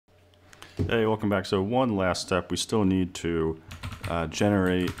Hey, welcome back. So one last step, we still need to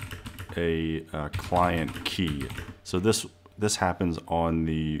generate a client key. So this happens on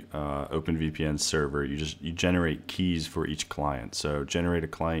the OpenVPN server. You generate keys for each client. So generate a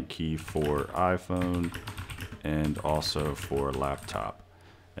client key for iPhone and also for laptop.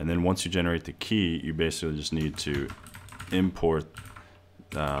 And then once you generate the key, you basically just need to import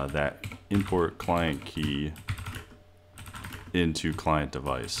that import client key into client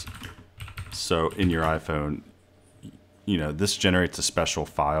device. So in your iPhone, this generates a special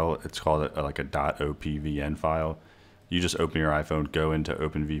file. It's called like a .opvn file. You just open your iPhone, go into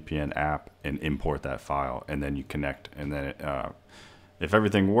OpenVPN app, and import that file, and then you connect. And then if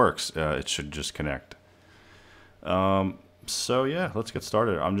everything works, it should just connect. So yeah, let's get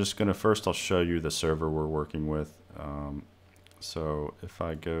started. I'm just gonna I'll show you the server we're working with. So if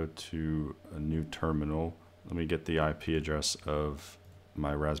I go to a new terminal, let me get the IP address of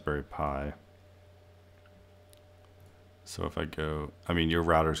my Raspberry Pi. So if I go, your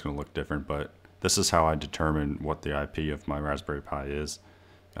router is going to look different, but this is how I determine what the IP of my Raspberry Pi is,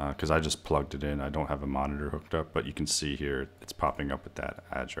 because I just plugged it in. I don't have a monitor hooked up, but you can see here it's popping up with that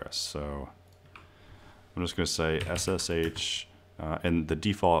address. So I'm just going to say SSH, and the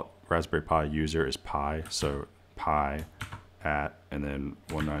default Raspberry Pi user is Pi, so Pi at, and then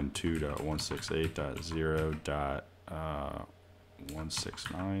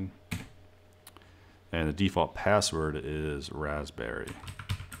 192.168.0.169. And the default password is raspberry.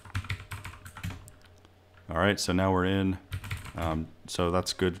 All right, so now we're in. So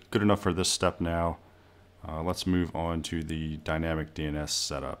that's good enough for this step now. Let's move on to the dynamic DNS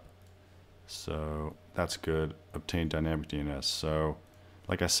setup. So that's good. Obtain dynamic DNS. So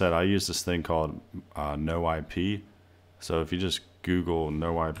like I said, I use this thing called no IP. So if you just Google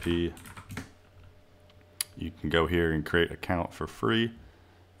no IP, you can go here and create an account for free.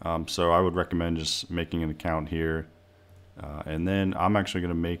 So I would recommend just making an account here. And then I'm actually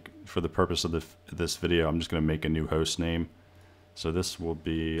going to make, for the purpose of this video, I'm just going to make a new host name. So this will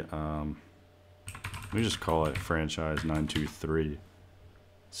be, let me just call it franchise923.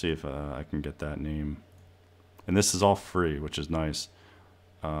 See if I can get that name. And this is all free, which is nice.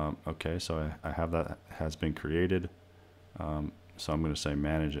 Okay, so I have that has been created. So I'm going to say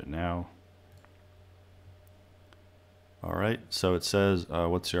manage it now. All right, so it says,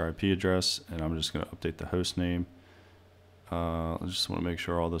 what's your IP address? And I'm just going to update the host name. I just want to make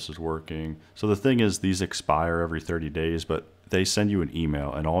sure all this is working. So the thing is, these expire every 30 days, but they send you an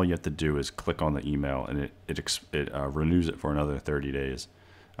email, and all you have to do is click on the email, and it renews it for another 30 days.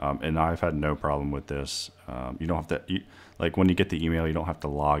 And I've had no problem with this. You don't have to, like when you get the email, you don't have to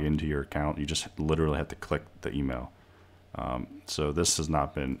log into your account. You just literally have to click the email. So this has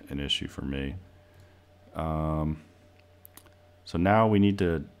not been an issue for me. So now we need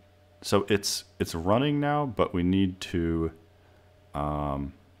to, so it's running now, but we need to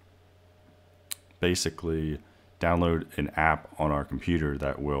basically download an app on our computer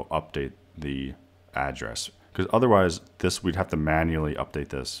that will update the address. Because otherwise we'd have to manually update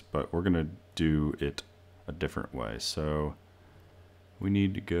this, but we're gonna do it a different way. So we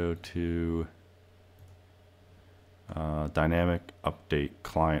need to go to dynamic update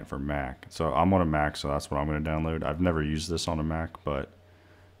client for Mac. So I'm on a Mac, so that's what I'm going to download. I've never used this on a Mac, but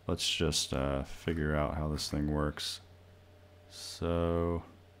let's just figure out how this thing works. So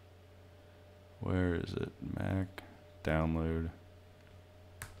where is it? Mac download.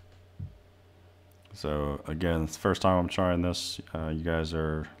 So again, it's the first time I'm trying this. You guys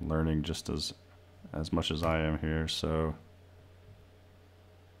are learning just as much as I am here. So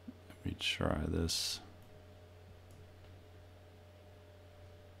let me try this.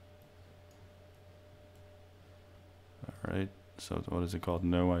 Right, so what is it called?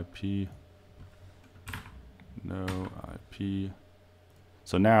 No IP. No IP.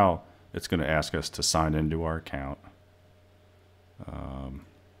 So now it's going to ask us to sign into our account.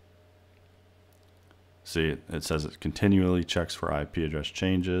 See, it says it continually checks for IP address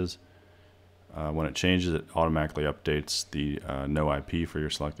changes. When it changes, it automatically updates the no IP for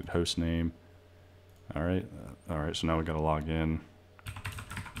your selected host name. All right, so now we got to log in.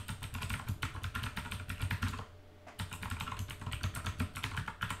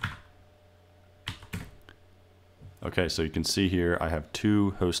 Okay, so you can see here I have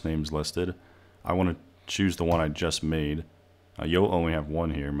two host names listed. I want to choose the one I just made. You'll only have one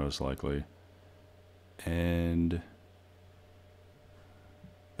here most likely. And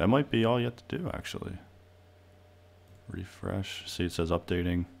that might be all you have to do actually. Refresh, see it says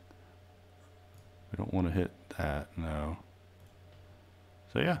updating. We don't want to hit that, no.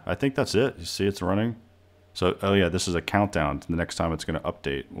 So yeah, I think that's it. You see it's running. So, oh yeah, this is a countdown. The next time it's going to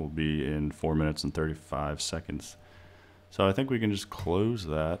update will be in 4 minutes and 35 seconds. So I think we can just close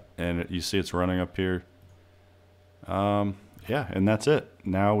that, and you see it's running up here. Yeah, and that's it.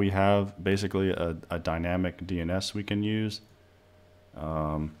 Now we have basically a dynamic DNS we can use.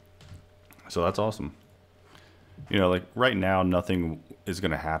 So that's awesome. You know, like right now, nothing is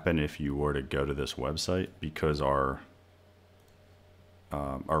going to happen if you were to go to this website because our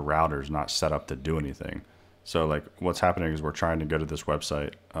router is not set up to do anything. So like what's happening is we're trying to go to this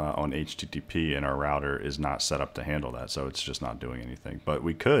website on HTTP, and our router is not set up to handle that. So it's just not doing anything. But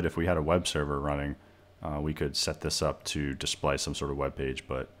we could, if we had a web server running, we could set this up to display some sort of web page,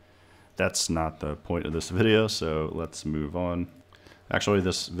 but that's not the point of this video. So let's move on. Actually,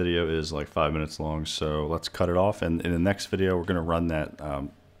 this video is like 5 minutes long, so let's cut it off. And in the next video, we're going to run that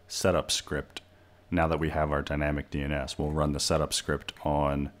setup script. Now that we have our dynamic DNS, we'll run the setup script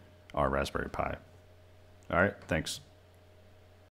on our Raspberry Pi. All right, thanks.